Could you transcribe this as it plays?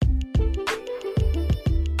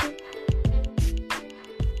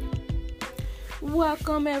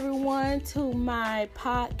Welcome everyone to my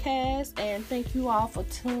podcast, and thank you all for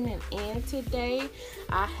tuning in today.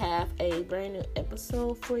 I have a brand new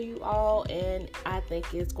episode for you all, and I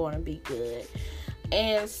think it's going to be good.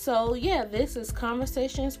 And so, this is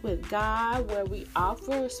Conversations with God, where we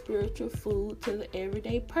offer spiritual food to the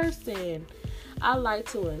everyday person. I like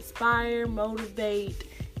to inspire, motivate,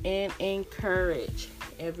 and encourage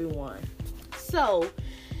everyone. So,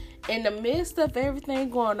 in the midst of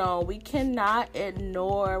everything going on, we cannot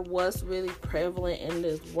ignore what's really prevalent in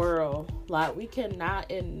this world. Like, we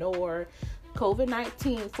cannot ignore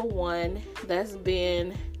COVID-19 for one. That's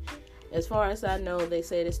been, as far as I know, they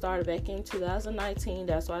said it started back in 2019.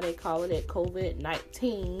 That's why they call it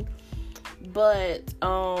COVID-19. But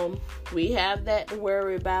we have that to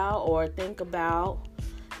worry about or think about.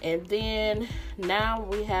 And then now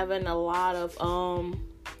we having a lot of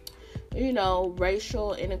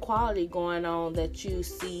racial inequality going on that you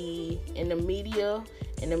see in the media.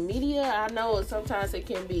 In the media, I know sometimes it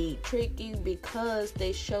can be tricky because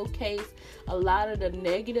they showcase a lot of the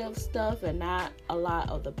negative stuff and not a lot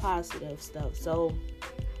of the positive stuff. So,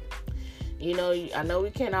 I know we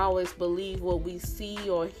can't always believe what we see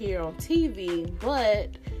or hear on TV, but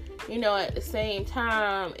at the same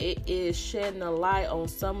time, it is shedding a light on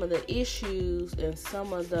some of the issues and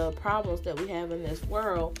some of the problems that we have in this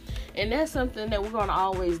world. And that's something that we're going to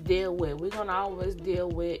always deal with. We're going to always deal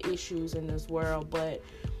with issues in this world. But,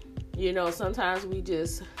 sometimes we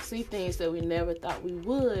just see things that we never thought we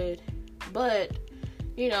would. But,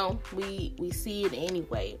 we see it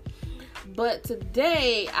anyway. But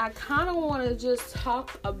today, I kind of want to just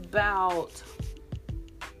talk about,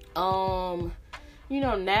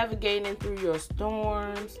 navigating through your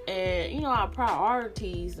storms and, our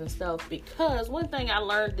priorities and stuff. Because one thing I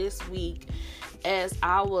learned this week as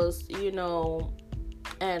I was,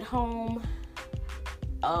 at home,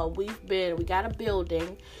 we got a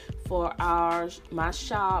building for my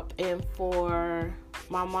shop and for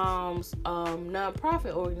my mom's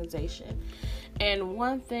nonprofit organization. And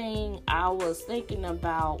one thing I was thinking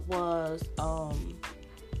about was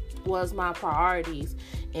my priorities.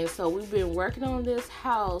 And so we've been working on this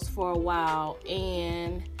house for a while,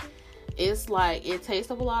 and it's like it takes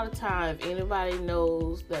up a lot of time. If anybody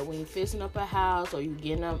knows that when you're fixing up a house or you're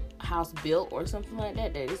getting a house built or something like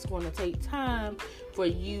that, that it's going to take time for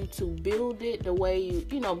you to build it the way you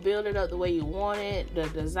build it up the way you want it, the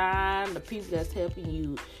design, the people that's helping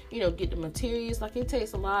you, get the materials. Like, it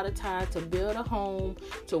takes a lot of time to build a home,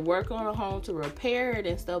 to work on a home, to repair it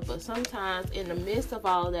and stuff. But sometimes in the midst of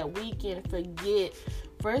all of that, we can forget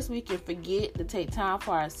to take time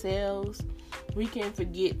for ourselves. We can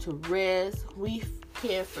forget to rest. We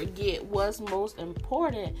can forget what's most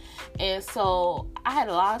important. And so I had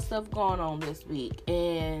a lot of stuff going on this week.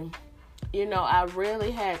 And, I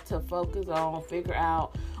really had to figure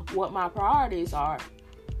out what my priorities are.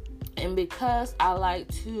 And because I like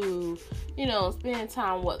to, spend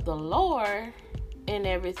time with the Lord and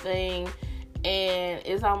everything, and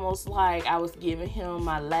it's almost like I was giving him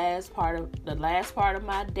the last part of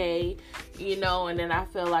my day, and then I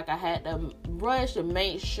felt like I had to rush to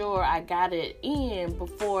make sure I got it in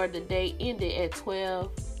before the day ended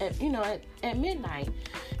at midnight.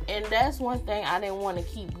 And that's one thing I didn't want to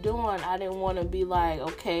keep doing. I didn't want to be like,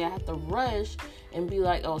 okay, I have to rush and be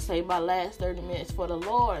like, oh, save my last 30 minutes for the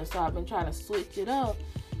Lord. And so I've been trying to switch it up.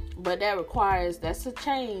 But that's a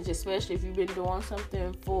change, especially if you've been doing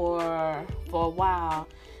something for a while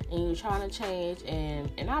and you're trying to change. And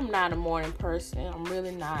I'm not a morning person. I'm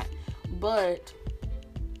really not. But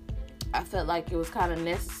I felt like it was kind of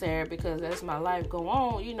necessary because as my life go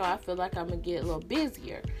on, I feel like I'm going to get a little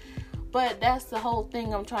busier. But that's the whole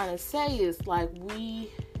thing I'm trying to say is like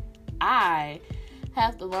I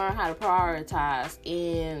have to learn how to prioritize,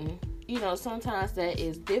 and sometimes that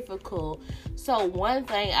is difficult. So one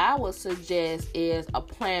thing I would suggest is a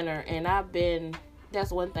planner, and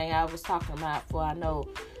that's one thing I was talking about for I know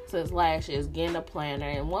since last year is getting a planner,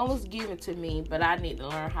 and one was given to me, but I need to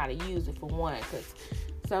learn how to use it for one, because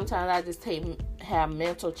sometimes I just have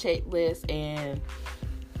mental checklists and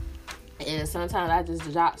sometimes I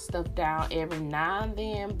just jot stuff down every now and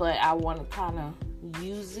then, but I want to kind of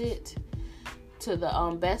use it to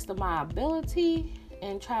the best of my ability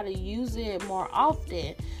and try to use it more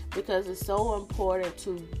often, because it's so important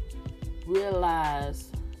to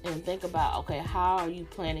realize and think about, okay, how are you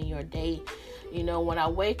planning your day? When I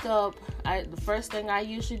wake up, the first thing I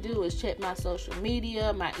usually do is check my social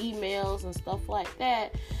media, my emails and stuff like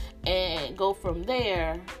that, and go from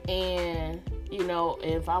there. And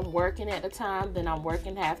if I'm working at the time, then I'm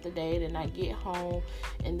working half the day. Then I get home,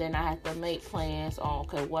 and then I have to make plans on,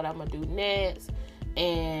 okay, what I'm going to do next.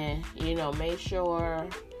 And, make sure,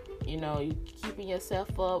 you keeping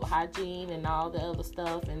yourself up, hygiene and all the other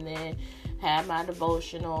stuff, and then have my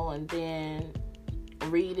devotional, and then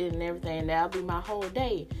reading and everything. That'll be my whole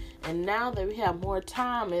day. And now that we have more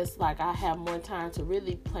time, it's like I have more time to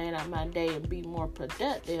really plan out my day and be more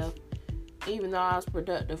productive, even though I was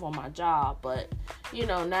productive on my job. But,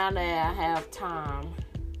 now that I have time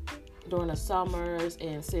during the summers,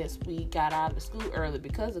 and since we got out of school early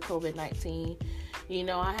because of COVID-19,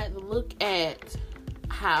 I had to look at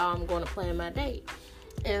how I'm going to plan my day.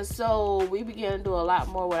 And so we began to do a lot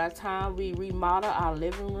more with our time. We remodeled our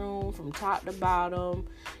living room from top to bottom.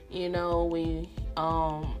 Then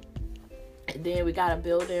we got a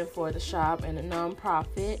building for the shop and a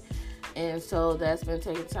nonprofit. And so that's been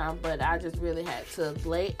taking time. But I just really had to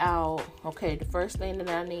lay out, okay, the first thing that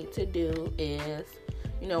I need to do is,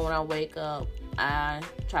 when I wake up, I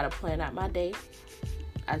try to plan out my day.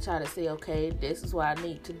 I try to say, okay, this is what I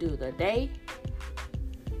need to do the day.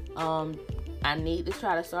 I need to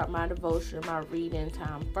try to start my devotion, my reading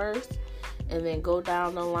time first, and then go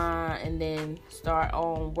down the line and then start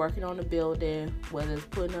on working on the building, whether it's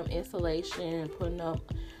putting up insulation, putting up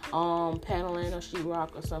paneling or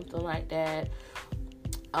sheetrock or something like that.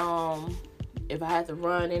 If I have to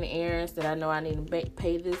run any errands that I know I need to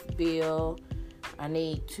pay this bill, I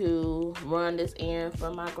need to run this errand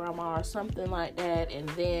for my grandma or something like that, and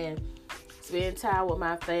then spend time with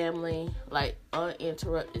my family, like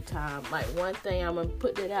uninterrupted time. Like one thing, I'm going to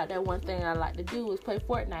put that out there, one thing I like to do is play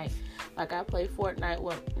Fortnite. Like I play Fortnite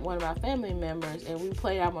with one of my family members, and we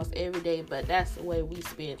play almost every day, but that's the way we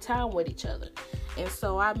spend time with each other. And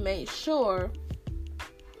so I make sure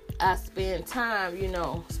I spend time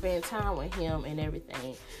with him and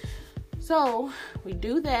everything. So we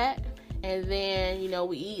do that, and then,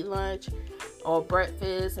 we eat lunch or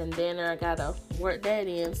breakfast and dinner. I gotta work that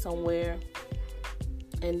in somewhere,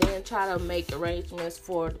 and then try to make arrangements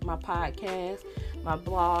for my podcast, my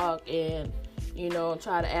blog, and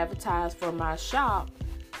try to advertise for my shop.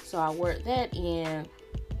 So I work that in,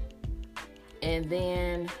 and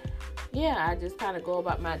then I just kind of go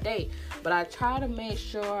about my day. But I try to make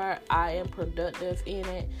sure I am productive in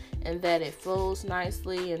it, and that it flows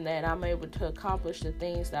nicely, and that I'm able to accomplish the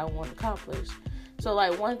things that I want to accomplish. So,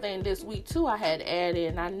 like, one thing this week, too, I had to add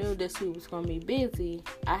in, I knew this week was going to be busy,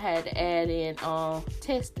 I had to add in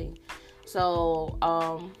testing. So,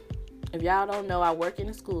 if y'all don't know, I work in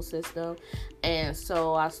the school system, and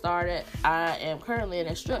so I am currently an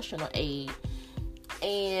instructional aide,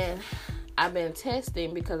 and I've been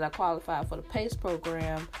testing because I qualified for the PACE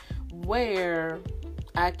program, where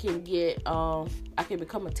I can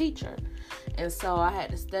become a teacher. And so I had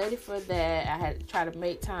to study for that. I had to try to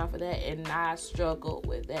make time for that, and I struggled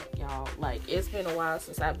with that, y'all. Like, it's been a while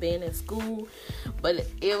since I've been in school, but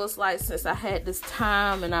it was like since I had this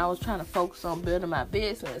time and I was trying to focus on building my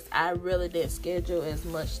business, I really didn't schedule as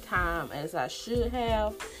much time as I should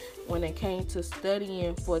have when it came to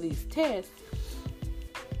studying for these tests.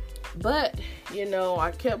 But,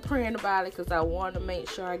 I kept praying about it because I wanted to make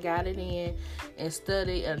sure I got it in and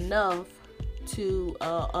study enough to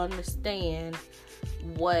understand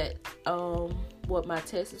what my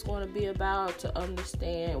test is going to be about, to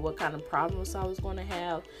understand what kind of problems I was going to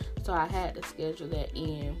have. So I had to schedule that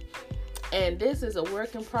in. And this is a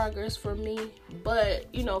work in progress for me. But,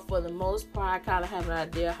 for the most part, I kind of have an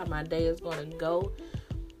idea how my day is going to go.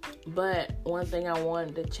 But one thing I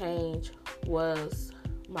wanted to change was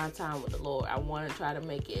my time with the Lord. I want to try to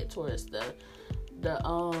make it towards the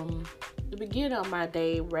beginning of my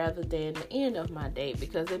day rather than the end of my day,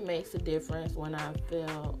 because it makes a difference when I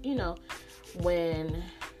feel, when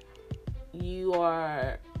you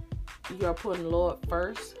are putting the Lord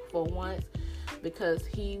first for once, because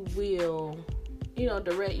He will,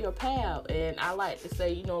 direct your path. And I like to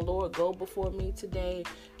say, Lord, go before me today,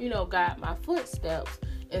 guide my footsteps.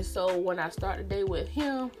 And so when I start the day with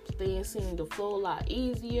Him, things seem to flow a lot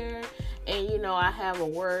easier. And, I have a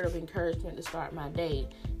word of encouragement to start my day.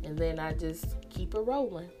 And then I just keep it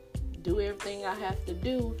rolling. Do everything I have to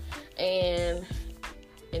do. And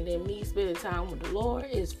then me spending time with the Lord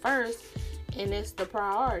is first. And it's the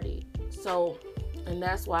priority. So, and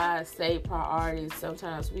that's why I say priorities.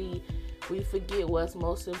 Sometimes we forget what's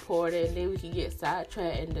most important, and then we can get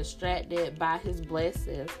sidetracked and distracted by His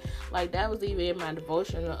blessings. Like, that was even in my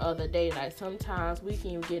devotion the other day. Like, sometimes we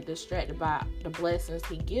can get distracted by the blessings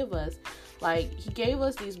He give us. Like, He gave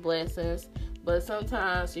us these blessings, but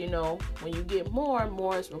sometimes, when you get more and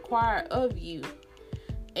more is required of you,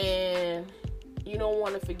 and you don't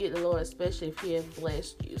want to forget the Lord, especially if He has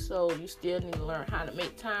blessed you. So you still need to learn how to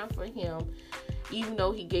make time for Him, even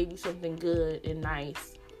though He gave you something good and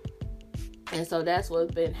nice. And so that's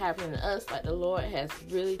what's been happening to us. Like, the Lord has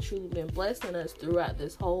really truly been blessing us throughout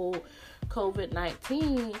this whole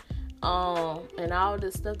COVID-19 and all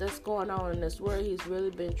this stuff that's going on in this world. He's really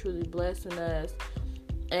been truly blessing us.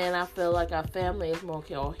 And I feel like our family is more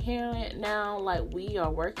coherent now. Like, we are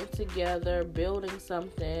working together, building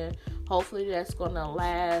something. Hopefully that's going to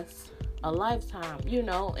last a lifetime,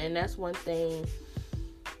 and that's one thing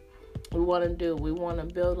we want to do. We want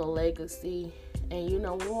to build a legacy. And, we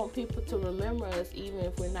want people to remember us even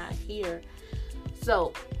if we're not here.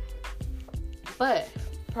 So, but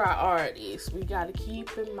priorities. We got to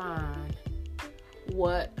keep in mind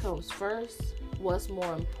what comes first, what's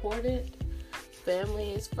more important.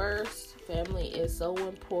 Family is first. Family is so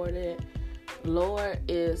important. Lord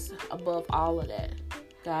is above all of that.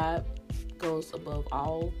 God goes above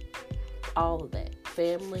all of that.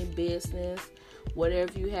 Family, business,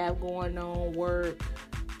 whatever you have going on, work,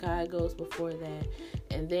 God goes before that.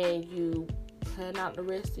 And then you plan out the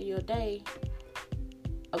rest of your day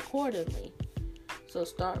accordingly. So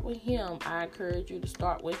start with Him. I encourage you to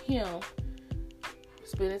start with Him.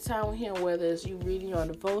 Spending time with Him, whether it's you reading your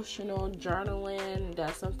devotional, journaling.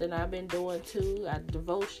 That's something I've been doing too.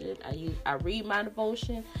 I read my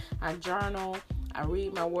devotion, I journal, I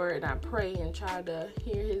read my word, and I pray and try to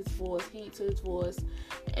hear His voice, heed to His voice,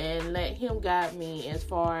 and let Him guide me as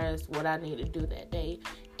far as what I need to do that day.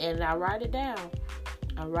 And I write it down.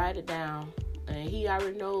 And He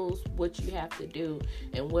already knows what you have to do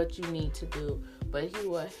and what you need to do. But He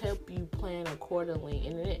will help you plan accordingly.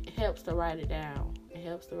 And it helps to write it down.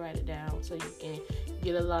 So you can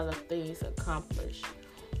get a lot of things accomplished.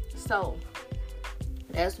 So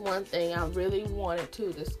that's one thing I really wanted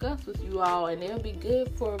to discuss with you all. And it'll be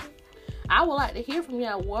good I would like to hear from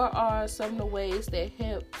y'all. What are some of the ways that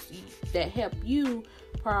help you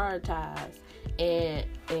prioritize and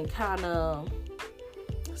kind of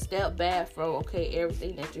step back from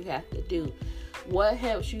everything that you have to do? What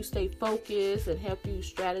helps you stay focused and help you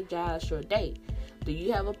strategize your day? Do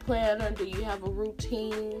you have a planner? Do you have a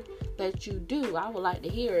routine that you do? I would like to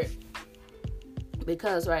hear it,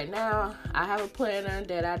 because right now I have a planner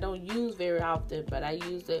that I don't use very often, but I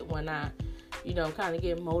use it when I kind of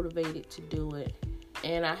get motivated to do it.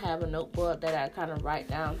 And I have a notebook that I kind of write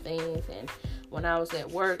down things. And when I was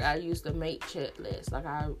at work, I used to make checklists. Like,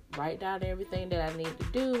 I write down everything that I need to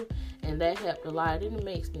do, and that helped a lot. And it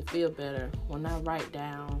makes me feel better when I write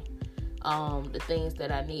down the things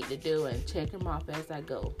that I need to do and check them off as I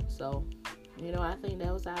go. So, I think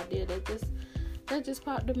that was the idea that just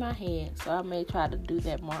popped in my head. So I may try to do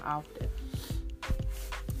that more often.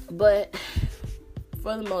 But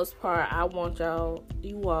for the most part, I want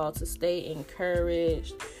you all to stay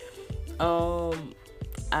encouraged.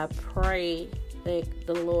 I pray that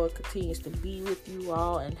the Lord continues to be with you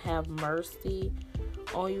all and have mercy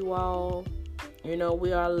on you all.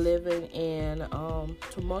 We are living in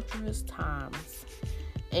tumultuous times,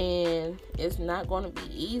 and it's not going to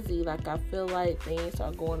be easy. Like, I feel like things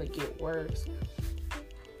are going to get worse,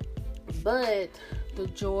 but the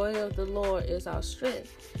joy of the Lord is our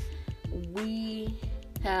strength. We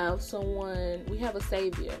have a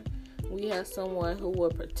Savior. We have someone who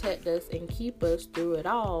will protect us and keep us through it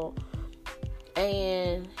all.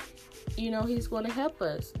 And, He's going to help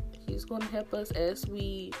us. He's going to help us as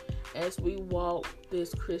we walk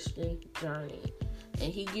this Christian journey.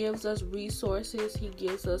 And He gives us resources. He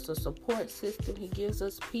gives us a support system. He gives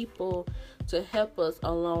us people to help us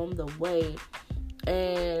along the way.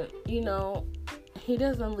 And, He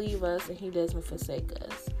doesn't leave us and He doesn't forsake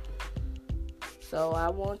us. So I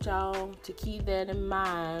want y'all to keep that in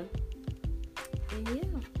mind.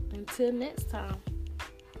 And until next time.